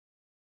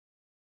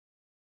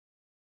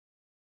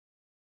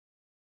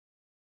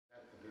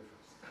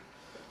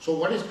So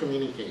what is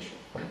communication?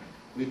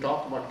 We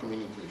talk about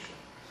communication.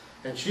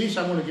 And Shirish,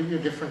 I'm going to give you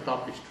different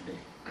topics today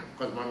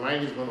because my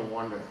mind is going to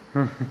wander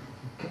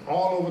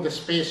all over the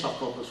space of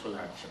purposeful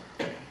action.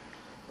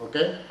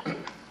 Okay?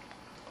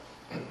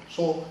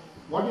 So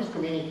what is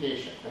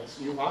communication?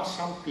 You ask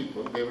some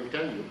people, they will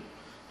tell you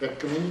that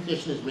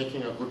communication is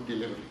making a good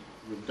delivery.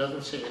 It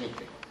doesn't say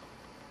anything.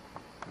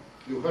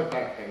 You heard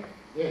that, and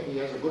yeah, he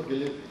has a good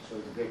delivery, so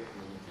he's a great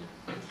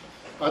communicator.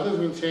 Others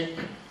will say,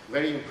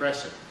 very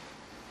impressive.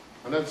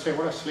 Another say,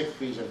 what a slick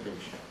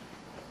presentation.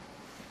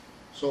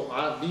 So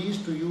are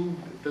these to you,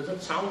 does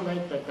it sound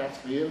like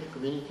that's real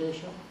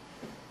communication?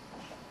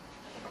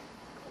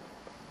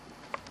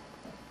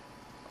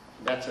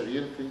 That's a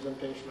real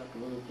presentation of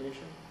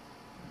communication?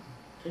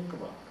 Think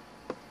about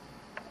it.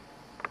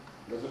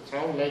 Does it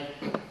sound like,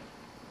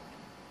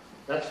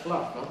 that's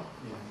fluff, no?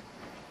 Yeah.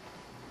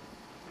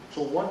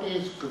 So what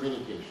is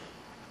communication?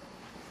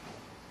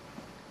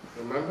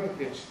 Remember,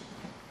 it's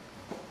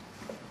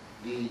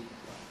the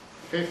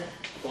fifth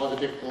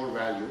positive core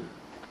value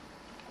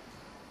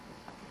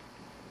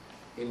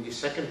in the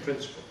second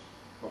principle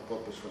of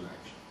purposeful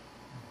action.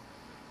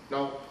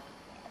 Now,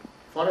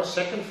 for a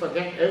second,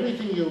 forget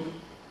everything you've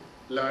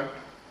learned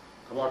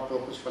about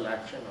purposeful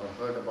action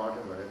or heard about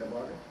it or read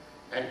about it,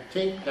 and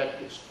think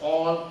that it's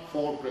all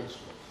four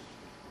principles.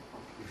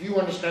 If you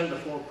understand the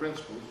four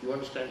principles, you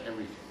understand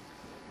everything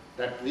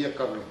that we are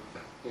covering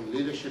in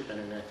leadership and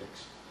in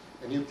ethics.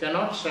 And you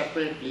cannot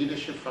separate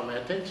leadership from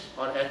ethics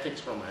or ethics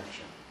from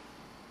action.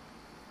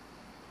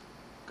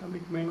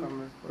 Commitment.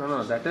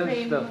 No, that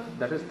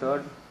is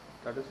third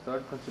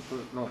principle.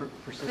 No,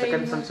 for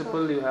second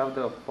principle you have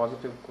the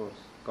positive course,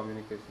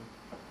 communication.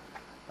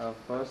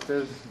 First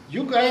is...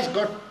 You guys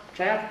got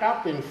trapped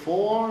up in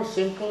four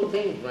simple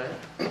things, man.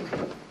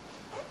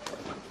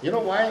 You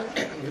know why?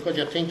 Because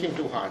you're thinking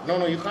too hard.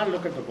 No, you can't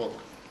look at the book.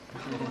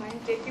 No, I'm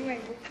taking my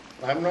book.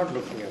 I'm not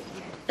looking at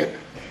the book.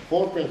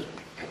 Four principles.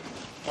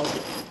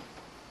 Okay.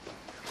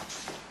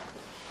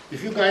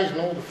 If you guys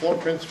know the four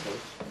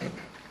principles,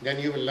 then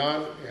you will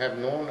learn, have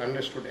known,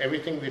 understood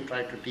everything we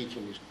try to teach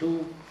in these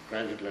two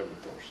graduate level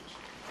courses.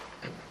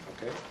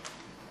 Okay?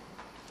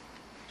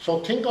 So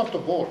think of the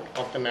boat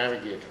of the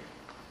navigator.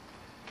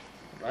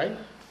 Right?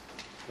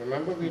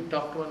 Remember we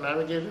talked about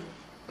navigator?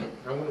 I'm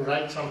going to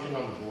write something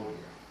on the board here.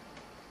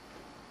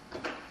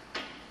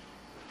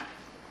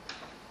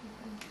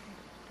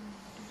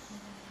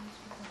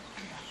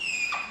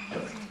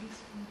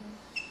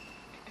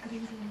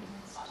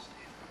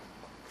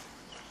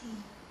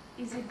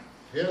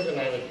 Here's the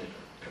navigator.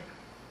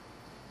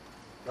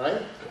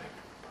 Right?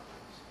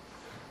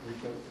 We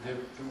can give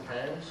two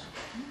hands.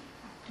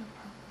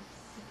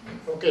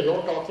 Okay,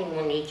 no talking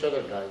on each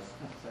other,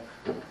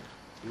 guys.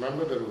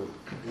 Remember the rule.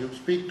 You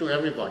speak to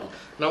everybody.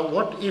 Now,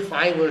 what if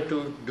I were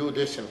to do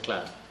this in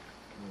class?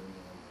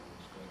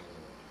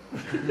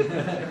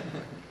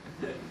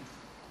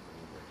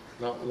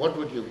 Now, what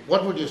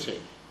would you say?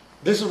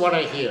 This is what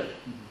I hear.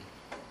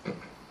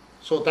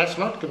 So that's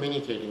not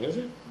communicating, is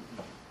it?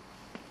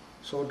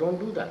 So don't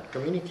do that.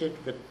 Communicate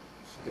with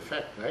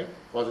effect, right?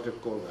 Positive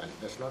core value.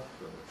 That's not.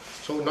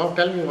 So now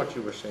tell me what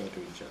you were saying to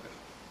each other.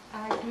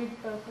 Act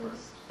with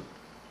purpose.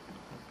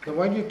 Then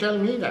why do you tell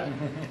me that?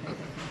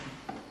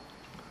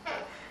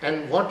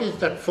 And what is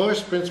that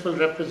first principle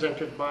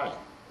represented by?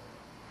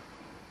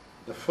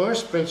 The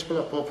first principle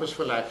of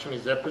purposeful action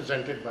is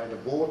represented by the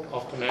boat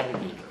of the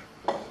navigator.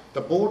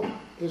 The boat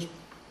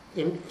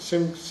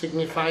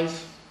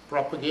signifies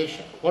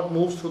propagation. What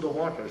moves through the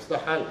water? It's the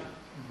hull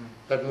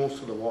that moves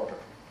through the water.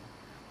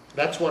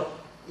 That's what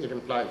it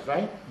implies,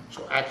 right?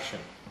 So action.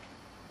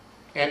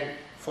 And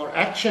for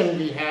action,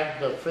 we have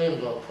the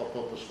framework for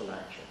purposeful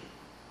action.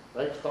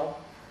 Right, Scott?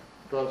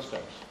 12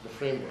 steps, the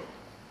framework.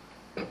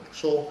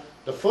 So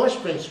the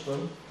first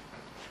principle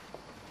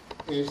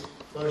is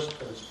first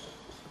principle.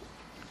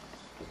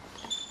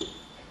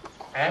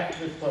 Act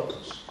with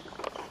purpose.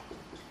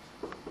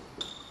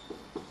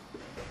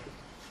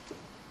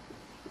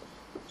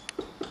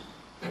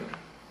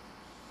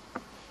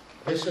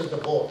 This is the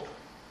boat.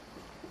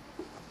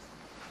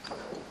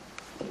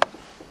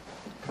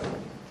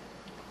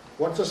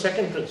 What's the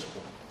second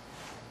principle?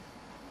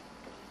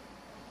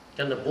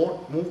 Can the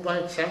boat move by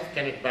itself?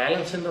 Can it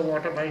balance in the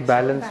water by itself?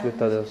 Balance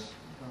with others.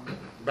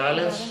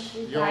 Balance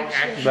your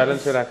actions.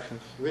 Balance your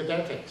actions. With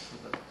ethics.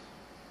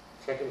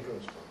 Second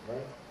principle,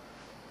 right?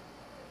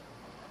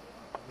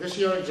 This is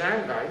your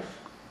exam, guys.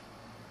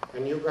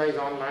 And you guys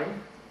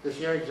online, this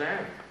is your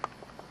exam.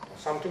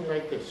 Something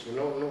like this,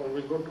 no,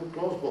 we go to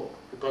close book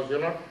because you're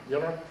not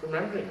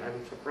remembering.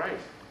 I'm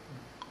surprised.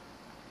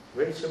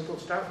 Very simple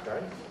stuff,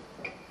 guys.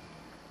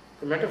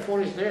 The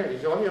metaphor is there.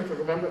 It's all you have to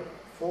remember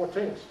four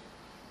things.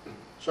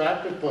 So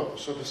act with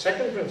purpose. So the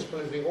second principle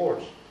is the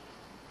oars.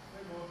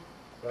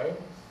 Right?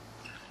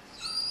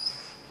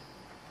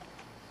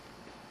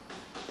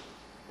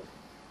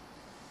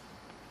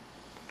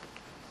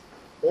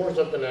 Oars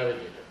of the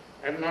navigator.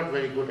 I'm not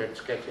very good at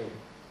sketching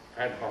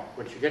ad hoc,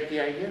 but you get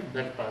the idea?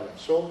 That's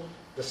balance. So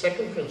the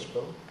second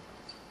principle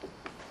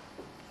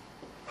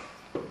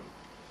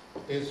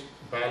is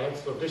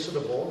balance. So this is the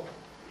boat.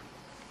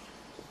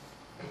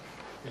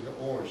 These are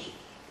oars.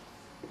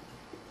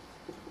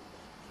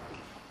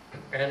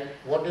 And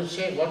what do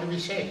we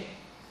say?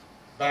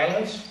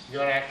 Balance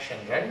your action,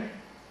 right?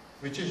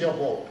 Which is your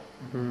boat.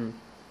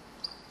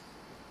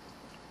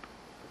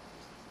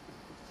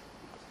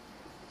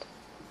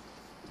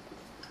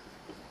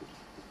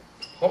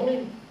 How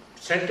many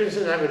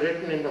sentences have you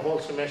written in the whole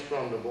semester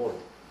on the board?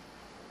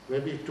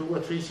 Maybe 2 or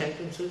 3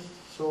 sentences.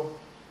 So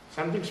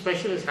something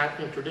special is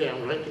happening today.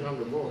 I'm writing on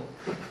the board.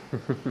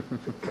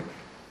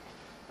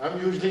 I'm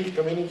usually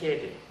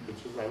communicating,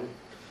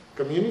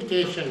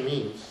 communication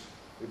means,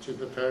 which is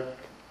the third,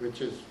 which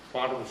is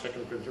part of the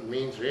second principle,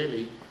 means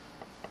really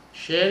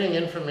sharing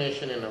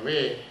information in a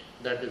way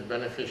that is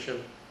beneficial,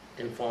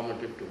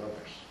 informative to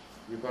others.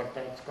 You got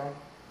that, Scott?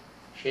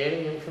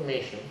 Sharing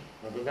information.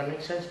 Now, does that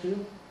make sense to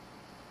you?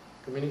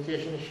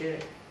 Communication is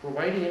sharing.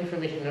 Providing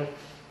information. Now,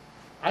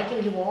 I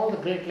can give all the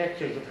great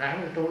lectures. If I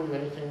haven't told you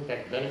anything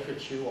that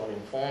benefits you or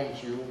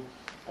informs you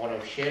or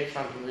I've shared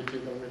something with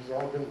you, then it's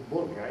all been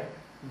bull, right?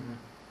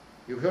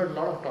 You've heard a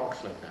lot of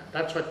talks like that.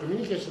 That's why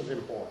communication is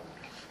important.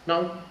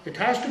 Now, it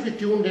has to be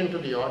tuned into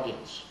the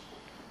audience.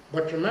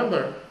 But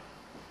remember,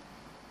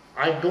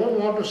 I don't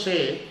want to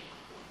say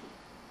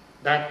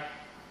that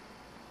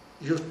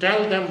you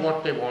tell them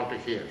what they want to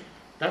hear.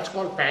 That's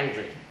called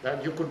pandering.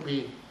 That you could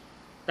be,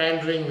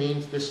 pandering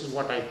means this is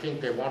what I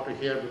think they want to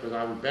hear because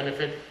I will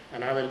benefit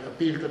and I will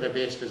appeal to their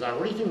base desire.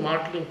 What do you think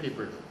marketing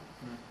people do?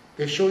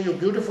 They show you a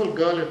beautiful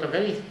girl with a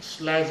very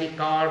slazzy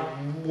car,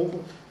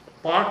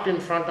 parked in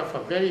front of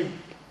a very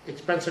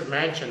expensive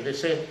mansion. They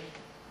say,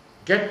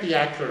 get the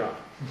Acura,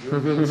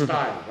 you'll be in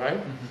style, right?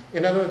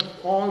 In other words,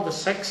 all the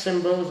sex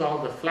symbols, all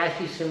the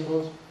flashy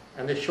symbols,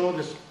 and they show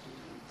this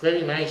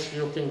very nice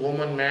looking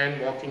woman,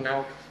 man walking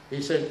out.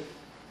 He said,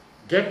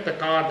 get the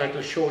car that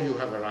will show you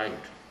have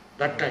arrived.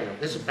 That kind of,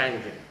 this is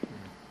pandering.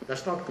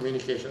 That's not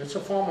communication. It's a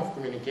form of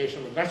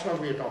communication, but that's what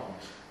we are talking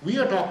about. We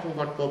are talking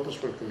about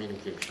purposeful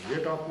communication. We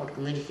are talking about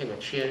communicating,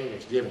 that's sharing,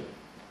 that's giving.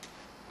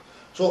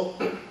 So,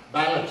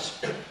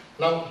 balance.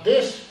 Now,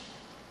 this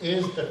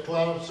is the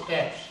 12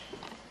 steps.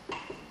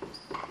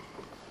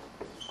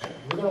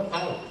 We're going to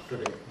count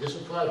today. This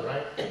is 12,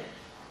 right?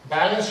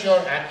 Balance your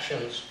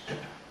actions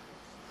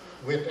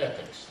with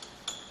ethics.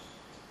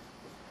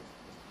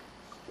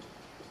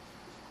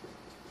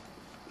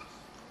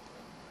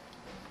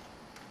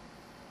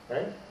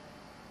 Right?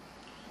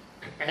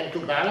 And to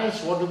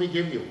balance, what do we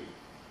give you?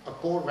 A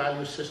core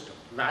value system,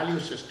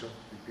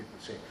 people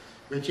say,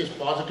 which is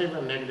positive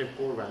and negative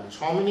core values.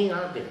 How many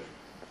are there?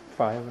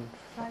 5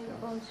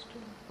 positive.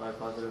 5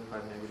 positive,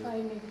 5 negative.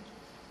 5 negative.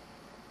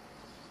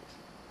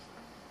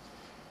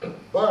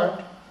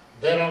 But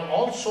there are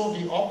also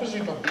the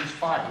opposite of these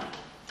 5.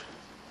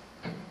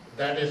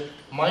 That is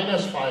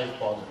 -5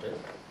 positive.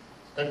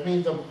 That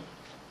means the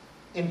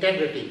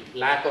integrity,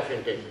 lack of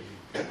integrity.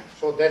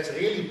 So that's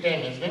really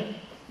 10, isn't it?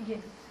 Yes.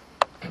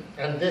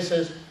 And this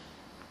is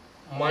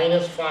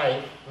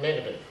 -5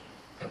 negative.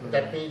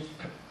 That means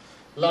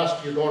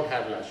lust, you don't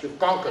have lust, you've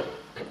conquered.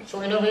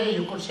 So in a way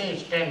you could say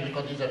it's 10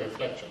 because these are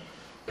reflections.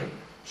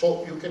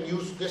 So you can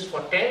use this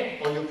for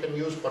 10 or you can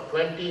use for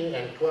 20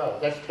 and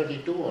 12. That's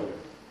 32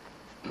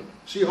 already.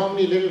 See how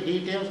many little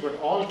details, but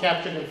all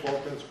captured in 4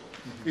 principles.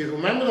 If you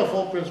remember the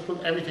 4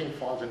 principles, everything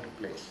falls into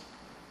place.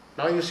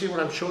 Now you see what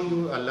I'm showing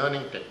you, a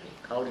learning technique.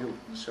 How do you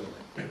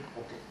assimilate?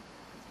 Okay.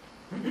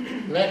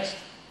 Next.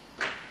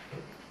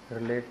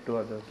 Relate to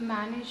others.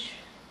 Manage.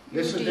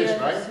 This is this,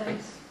 right?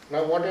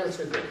 Now what else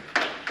is there?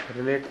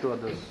 Relate to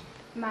others.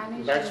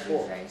 Manage. That's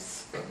 4.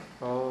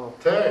 Oh.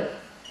 Third.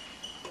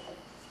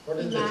 What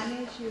is this?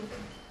 Manage you.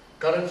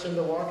 Currents in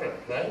the water,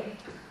 right?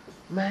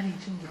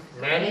 Managing.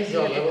 Manage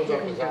your levels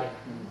of desire.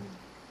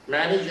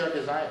 Manage your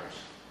desires.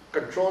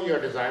 Control your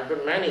desires,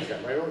 but manage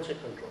them. I don't say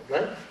control,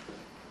 right?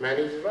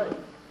 Manage is right.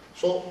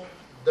 So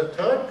the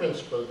third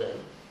principle then,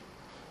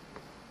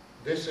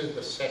 this is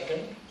the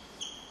second,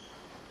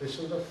 this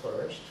is the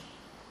first,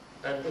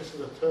 and this is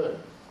the third.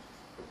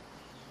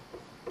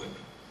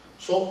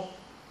 So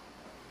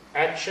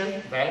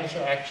action, balance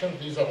your action,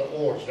 these are the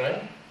oars,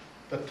 right?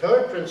 The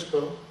third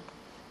principle,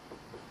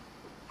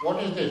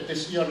 what is this?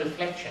 This is your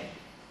reflection.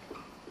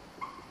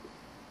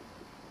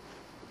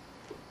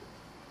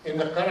 In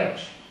the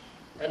currents.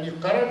 And the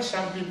currents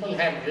some people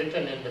have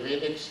written in the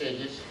Vedic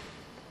sages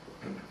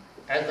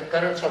as the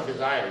currents of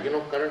desire. You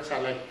know, currents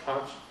are like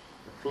thoughts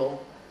that flow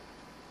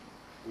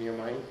in your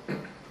mind,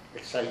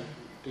 exciting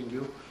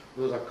you.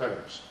 Those are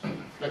currents.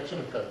 Reflection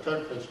of current.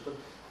 Third principle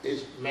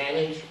is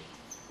manage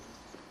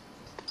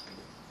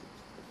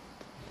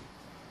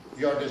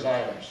your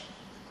desires.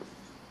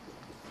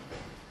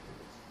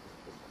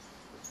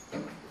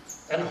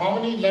 And how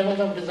many levels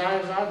of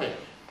desires are there?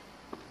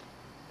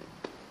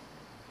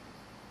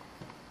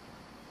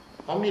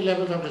 How many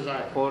levels of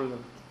desire? 4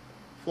 levels.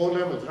 4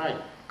 levels, right.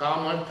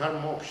 Kama, Dharma,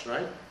 Moksha,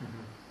 right?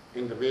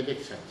 In the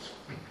Vedic sense.